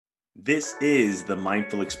This is the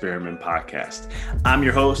Mindful Experiment Podcast. I'm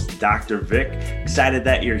your host, Dr. Vic. Excited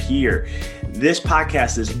that you're here. This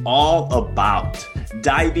podcast is all about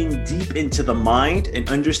diving deep into the mind and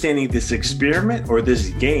understanding this experiment or this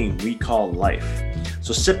game we call life.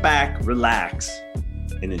 So sit back, relax,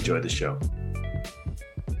 and enjoy the show.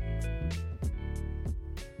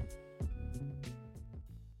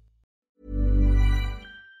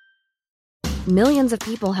 Millions of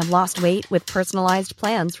people have lost weight with personalized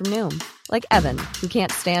plans from Noom. Like Evan, who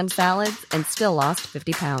can't stand salads and still lost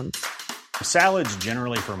 50 pounds. Salads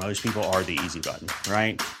generally for most people are the easy button,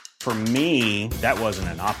 right? For me, that wasn't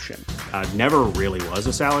an option. I never really was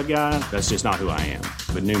a salad guy. That's just not who I am.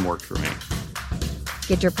 But Noom worked for me.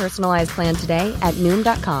 Get your personalized plan today at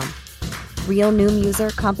Noom.com. Real Noom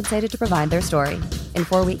user compensated to provide their story. In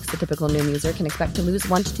 4 weeks, the typical Noom user can expect to lose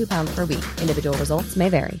 1 to 2 pounds per week. Individual results may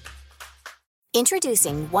vary.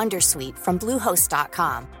 Introducing Wondersuite from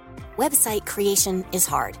Bluehost.com. Website creation is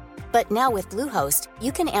hard, but now with Bluehost,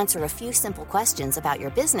 you can answer a few simple questions about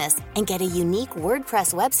your business and get a unique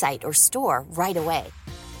WordPress website or store right away.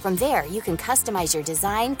 From there, you can customize your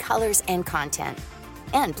design, colors, and content.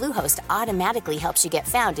 And Bluehost automatically helps you get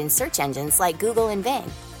found in search engines like Google and Bing.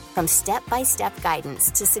 From step-by-step guidance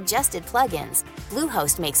to suggested plugins,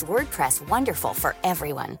 Bluehost makes WordPress wonderful for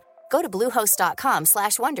everyone. Go to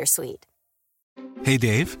Bluehost.com/Wondersuite. Hey,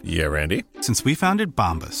 Dave. Yeah, Randy. Since we founded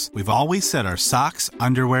Bombas, we've always said our socks,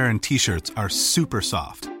 underwear, and T-shirts are super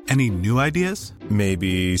soft. Any new ideas?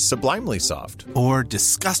 Maybe sublimely soft. Or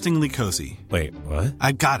disgustingly cozy. Wait, what?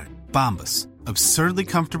 I got it. Bombas. Absurdly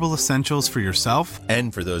comfortable essentials for yourself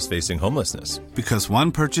and for those facing homelessness. Because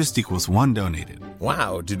one purchased equals one donated.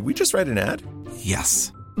 Wow, did we just write an ad?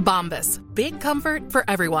 Yes. Bombas. Big comfort for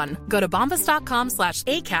everyone. Go to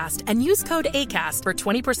bombas.com/ACAST and use code ACAST for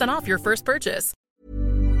 20% off your first purchase.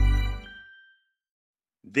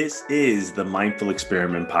 This is the Mindful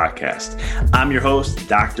Experiment Podcast. I'm your host,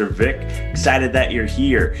 Dr. Vic. Excited that you're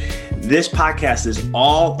here. This podcast is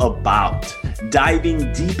all about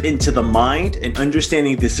diving deep into the mind and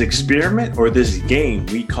understanding this experiment or this game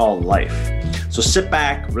we call life. So sit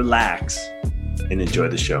back, relax, and enjoy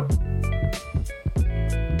the show.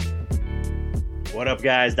 What up,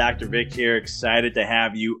 guys? Dr. Vic here. Excited to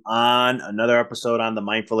have you on another episode on the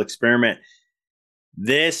Mindful Experiment.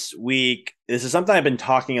 This week, this is something I've been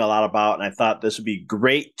talking a lot about, and I thought this would be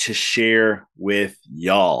great to share with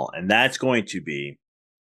y'all. And that's going to be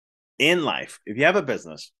in life, if you have a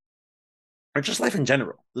business or just life in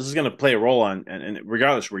general, this is going to play a role on, and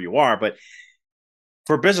regardless where you are. But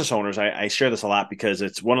for business owners, I share this a lot because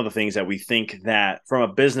it's one of the things that we think that from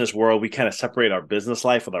a business world, we kind of separate our business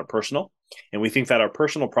life with our personal. And we think that our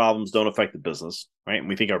personal problems don't affect the business, right? And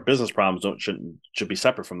we think our business problems should be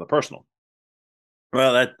separate from the personal.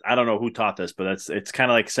 Well, I don't know who taught this, but it's kind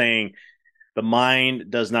of like saying the mind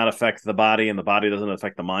does not affect the body and the body doesn't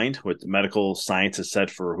affect the mind, what medical science has said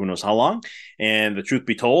for who knows how long. And the truth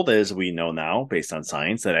be told is we know now, based on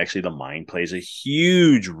science, that actually the mind plays a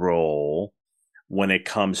huge role when it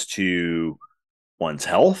comes to one's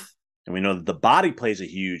health. And we know that the body plays a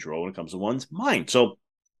huge role when it comes to one's mind. So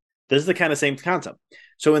this is the kind of same concept.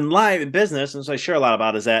 So in life, in business, and so I share a lot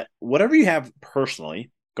about is that whatever you have personally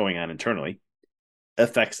going on internally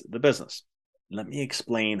affects the business. Let me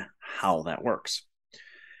explain how that works.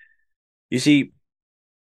 You see,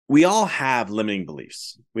 we all have limiting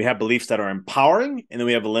beliefs. We have beliefs that are empowering, and then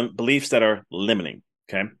we have beliefs that are limiting,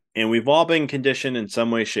 okay? And we've all been conditioned in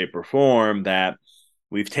some way, shape, or form that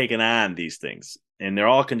we've taken on these things, and they're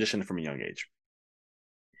all conditioned from a young age.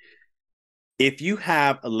 If you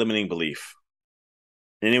have a limiting belief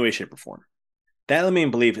in any way, shape, or form, that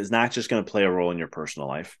limiting belief is not just going to play a role in your personal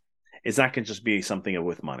life. It's not going to just be something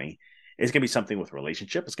with money. It's going to be something with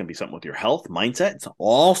relationship. It's going to be something with your health, mindset. It's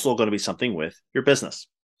also going to be something with your business.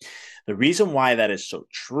 The reason why that is so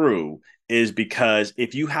true is because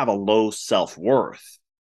if you have a low self-worth,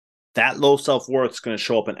 that low self-worth is going to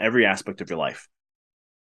show up in every aspect of your life.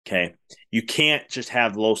 Okay. You can't just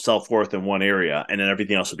have low self-worth in one area and then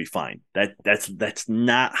everything else will be fine. That's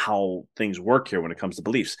not how things work here when it comes to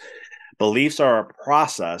beliefs. Beliefs are a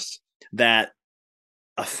process that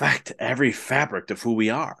affect every fabric of who we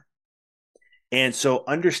are. And so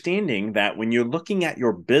understanding that when you're looking at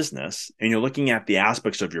your business and you're looking at the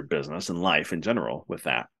aspects of your business and life in general with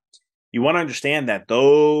that, you want to understand that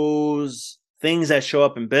those things that show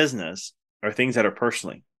up in business are things that are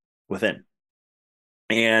personally within.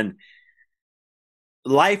 And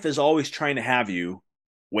life is always trying to have you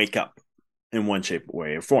wake up in one shape,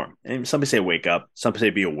 way, or form. And some say wake up, some say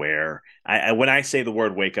be aware. When I say the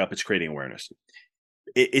word wake up, it's creating awareness.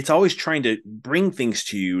 it's always trying to bring things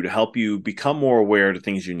to you to help you become more aware of the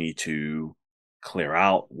things you need to clear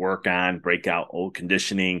out, work on, break out old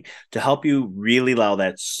conditioning, to help you really allow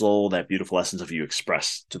that soul, that beautiful essence of you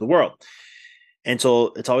express to the world. And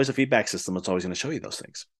so it's always a feedback system. It's always going to show you those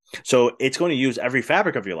things. So it's going to use every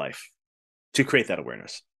fabric of your life to create that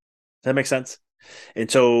awareness. Does that make sense? And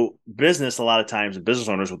so business, a lot of times, business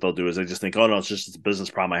owners, what they'll do is they just think, oh, no, it's just a business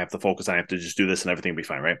problem. I have to focus on, I have to just do this and everything will be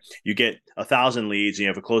fine, right? You get 1,000 leads and you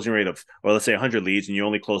have a closing rate of, or let's say 100 leads and you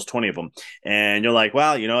only close 20 of them. And you're like,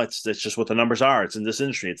 well, it's just what the numbers are. It's in this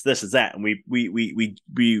industry. It's this, it's that. And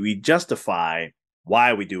we justify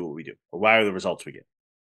why we do what we do or why are the results we get.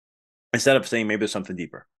 Instead of saying maybe there's something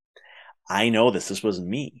deeper. I know this wasn't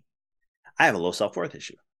me. I have a low self-worth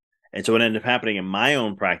issue. And so what ended up happening in my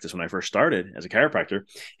own practice when I first started as a chiropractor,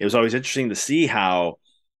 it was always interesting to see how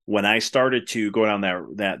when I started to go down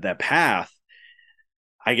that path,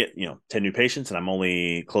 I get, 10 new patients and I'm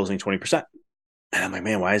only closing 20%. And I'm like,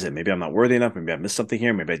 man, why is it? Maybe I'm not worthy enough. Maybe I missed something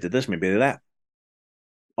here. Maybe I did this. Maybe I did that.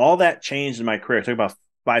 All that changed in my career. It took about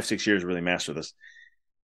 5-6 years to really master this.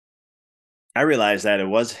 I realized that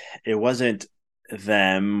it wasn't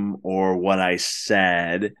them or what I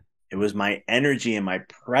said. It was my energy and my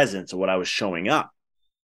presence of what I was showing up.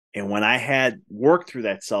 And when I had worked through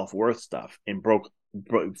that self-worth stuff and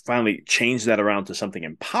finally changed that around to something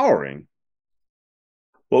empowering,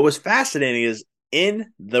 what was fascinating is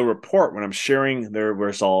in the report, when I'm sharing the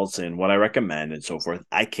results and what I recommend and so forth,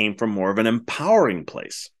 I came from more of an empowering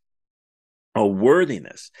place, a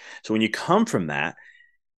worthiness. So when you come from that,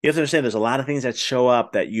 you have to understand there's a lot of things that show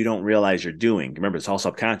up that you don't realize you're doing. Remember, it's all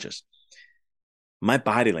subconscious. My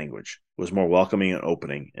body language was more welcoming and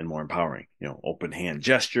opening and more empowering. Open hand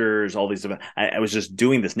gestures, all these. I was just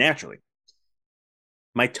doing this naturally.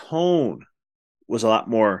 My tone was a lot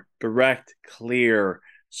more direct, clear,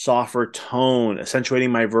 softer tone,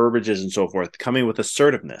 accentuating my verbiages and so forth, coming with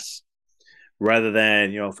assertiveness rather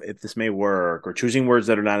than, if this may work, or choosing words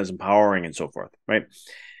that are not as empowering and so forth, right?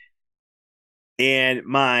 And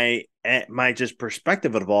my just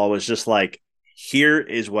perspective of it all was just like, here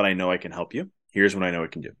is what I know I can help you. Here's what I know I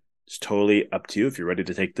can do. It's totally up to you. If you're ready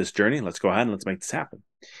to take this journey, let's go ahead and let's make this happen.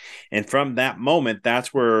 And from that moment,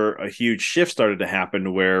 that's where a huge shift started to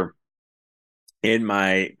happen, where in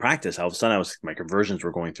my practice, all of a sudden my conversions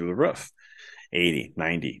were going through the roof, 80,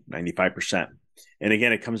 90, 95%. And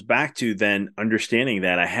again, it comes back to then understanding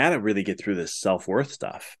that I had to really get through this self-worth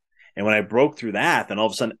stuff. And when I broke through that, then all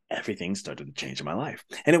of a sudden everything started to change in my life.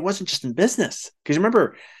 And it wasn't just in business. Because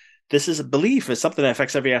remember, this is a belief. It's something that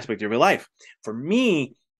affects every aspect of your life. For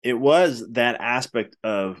me, it was that aspect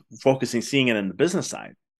of focusing, seeing it in the business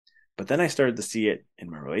side. But then I started to see it in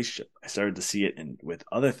my relationship. I started to see it with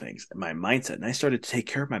other things, in my mindset. And I started to take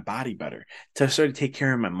care of my body better. So I started to take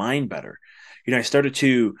care of my mind better. I started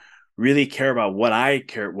to really care about what I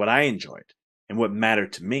enjoyed and what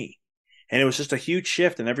mattered to me. And it was just a huge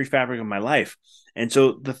shift in every fabric of my life. And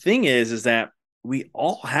so the thing is that we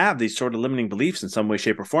all have these sort of limiting beliefs in some way,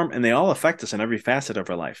 shape, or form, and they all affect us in every facet of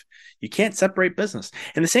our life. You can't separate business.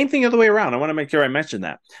 And the same thing the other way around. I want to make sure I mention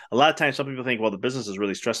that. A lot of times some people think, well, the business is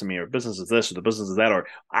really stressing me, or business is this, or the business is that, or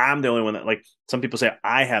I'm the only one that, like, some people say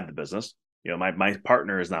I have the business. My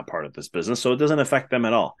partner is not part of this business, so it doesn't affect them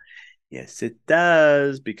at all. Yes, it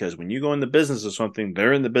does, because when you go in the business of something,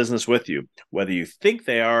 they're in the business with you, whether you think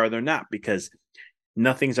they are or they're not, because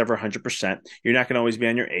nothing's ever 100%. You're not going to always be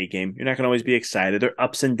on your A game. You're not going to always be excited. There are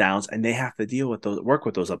ups and downs, and they have to deal with those, work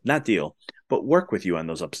with those but work with you on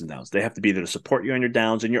those ups and downs. They have to be there to support you on your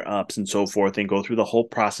downs and your ups and so forth, and go through the whole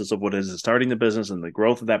process of what is starting the business and the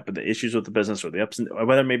growth of that, but the issues with the business or the ups and or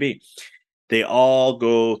whatever it may be. They all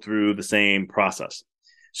go through the same process.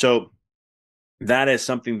 So that is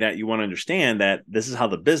something that you want to understand, that this is how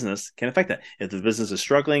the business can affect that. If the business is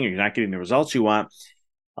struggling or you're not getting the results you want,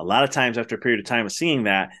 a lot of times after a period of time of seeing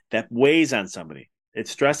that weighs on somebody. It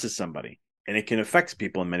stresses somebody, and it can affect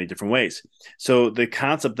people in many different ways. So the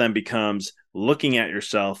concept then becomes looking at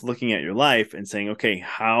yourself, looking at your life, and saying, okay,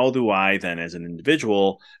 how do I then as an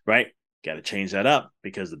individual, right, got to change that up,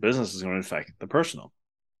 because the business is going to affect the personal,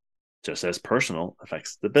 just as personal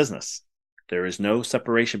affects the business. There is no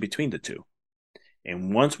separation between the two.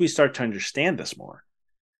 And once we start to understand this more,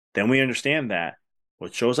 then we understand that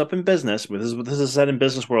what shows up in business, this is said in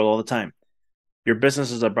business world all the time, your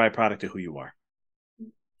business is a byproduct of who you are.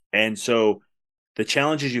 And so the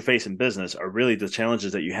challenges you face in business are really the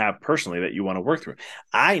challenges that you have personally that you want to work through.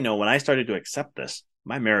 I know when I started to accept this,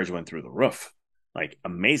 my marriage went through the roof, like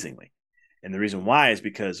amazingly. And the reason why is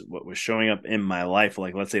because what was showing up in my life,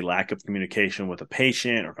 like let's say lack of communication with a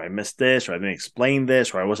patient, or if I missed this, or I didn't explain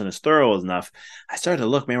this, or I wasn't as thorough enough, I started to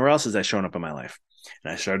look, man, where else is that showing up in my life?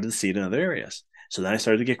 And I started to see it in other areas. So then I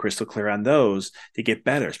started to get crystal clear on those to get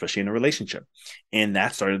better, especially in a relationship. And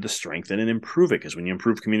that started to strengthen and improve it, because when you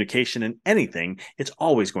improve communication in anything, it's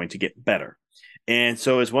always going to get better. And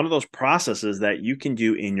so it's one of those processes that you can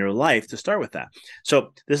do in your life to start with that.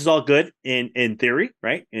 So this is all good in theory,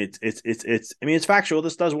 right? It's factual.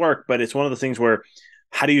 This does work, but it's one of the things where,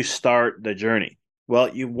 how do you start the journey? Well,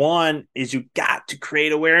 you got to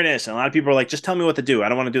create awareness. And a lot of people are like, just tell me what to do. I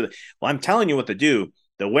don't want to do that. Well, I'm telling you what to do.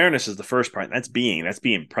 The awareness is the first part. That's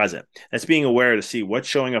being present. That's being aware to see what's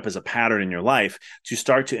showing up as a pattern in your life, to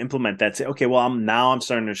start to implement that. Say, okay, well, I'm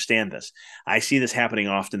starting to understand this. I see this happening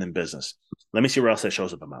often in business. Let me see where else that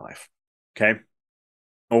shows up in my life. Okay.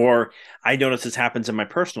 Or I notice this happens in my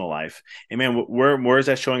personal life. And man, where is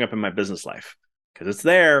that showing up in my business life? Because it's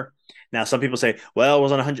there. Now, some people say, well, it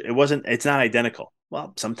wasn't 100. It's not identical.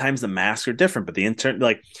 Well, sometimes the masks are different, but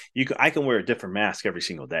I can wear a different mask every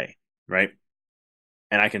single day. Right.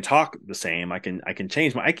 And I can talk the same. I can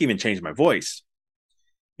even change my voice.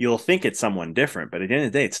 You'll think it's someone different, but at the end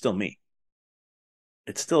of the day, it's still me.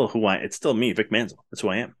 It's still me, Vic Manzel. That's who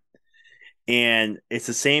I am. And it's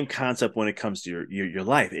the same concept when it comes to your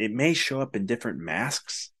life. It may show up in different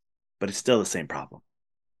masks, but it's still the same problem.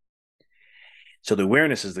 So the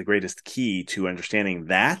awareness is the greatest key to understanding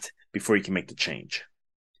that before you can make the change.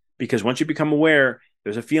 Because once you become aware,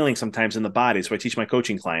 there's a feeling sometimes in the body. So I teach my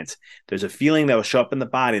coaching clients, there's a feeling that will show up in the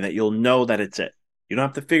body that you'll know that it's it. You don't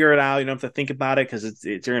have to figure it out. You don't have to think about it, because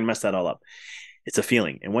you're going to mess that all up. It's a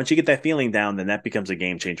feeling. And once you get that feeling down, then that becomes a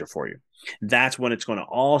game changer for you. That's when it's going to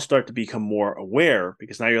all start to become more aware,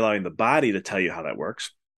 because now you're allowing the body to tell you how that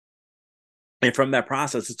works. And from that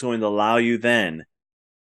process, it's going to allow you then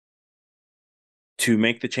to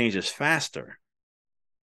make the changes faster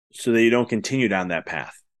so that you don't continue down that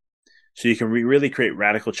path. So you can really create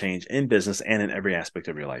radical change in business and in every aspect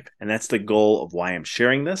of your life. And that's the goal of why I'm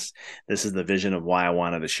sharing this. This is the vision of why I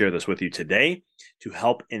wanted to share this with you today, to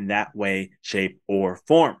help in that way, shape, or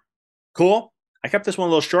form. Cool? I kept this one a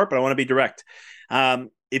little short, but I want to be direct.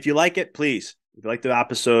 If you like it, please, if you like the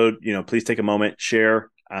episode, please take a moment,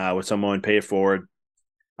 share with someone, pay it forward.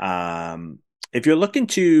 If you're looking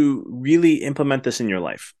to really implement this in your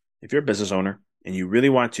life, if you're a business owner and you really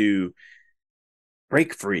want to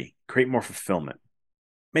break free, create more fulfillment,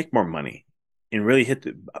 make more money, and really hit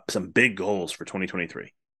some big goals for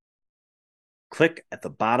 2023, click at the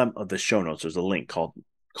bottom of the show notes. There's a link called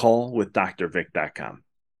callwithdrvic.com.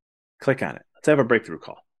 Click on it. Let's have a breakthrough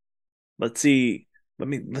call. Let's see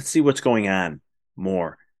what's going on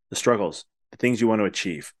more, the struggles, the things you want to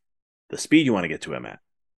achieve, the speed you want to get to them at.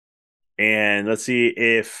 And let's see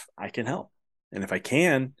if I can help. And if I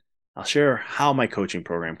can, I'll share how my coaching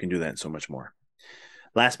program can do that and so much more.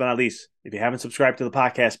 Last but not least, if you haven't subscribed to the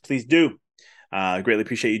podcast, please do. Greatly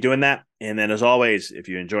appreciate you doing that. And then as always, if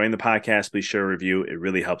you're enjoying the podcast, please share a review. It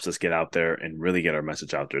really helps us get out there and really get our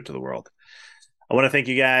message out there to the world. I want to thank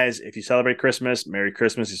you guys. If you celebrate Christmas, Merry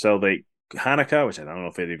Christmas. You celebrate Hanukkah, which I don't know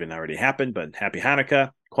if it even already happened, but Happy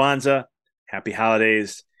Hanukkah, Kwanzaa, Happy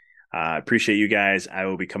Holidays. Appreciate you guys. I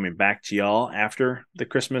will be coming back to y'all after the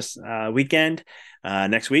Christmas weekend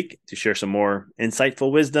next week to share some more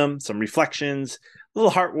insightful wisdom, some reflections, a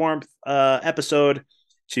little heart warmth episode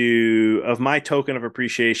of my token of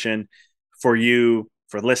appreciation for you,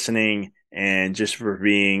 for listening, and just for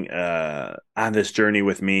being on this journey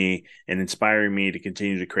with me and inspiring me to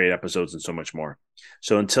continue to create episodes and so much more.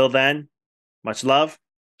 So until then, much love.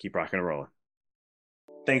 Keep rocking and rolling.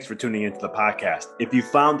 Thanks for tuning into the podcast. If you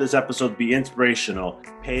found this episode to be inspirational,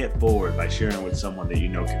 pay it forward by sharing it with someone that you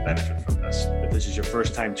know can benefit from this. If this is your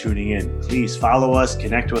first time tuning in, please follow us,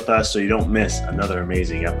 connect with us so you don't miss another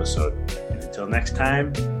amazing episode. And until next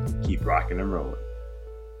time, keep rocking and rolling.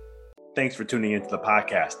 Thanks for tuning into the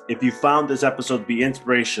podcast. If you found this episode to be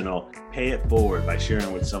inspirational, pay it forward by sharing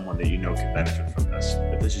it with someone that you know can benefit from this.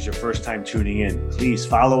 If this is your first time tuning in, please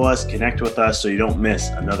follow us, connect with us so you don't miss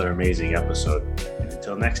another amazing episode. And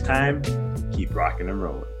until next time, keep rocking and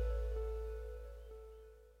rolling.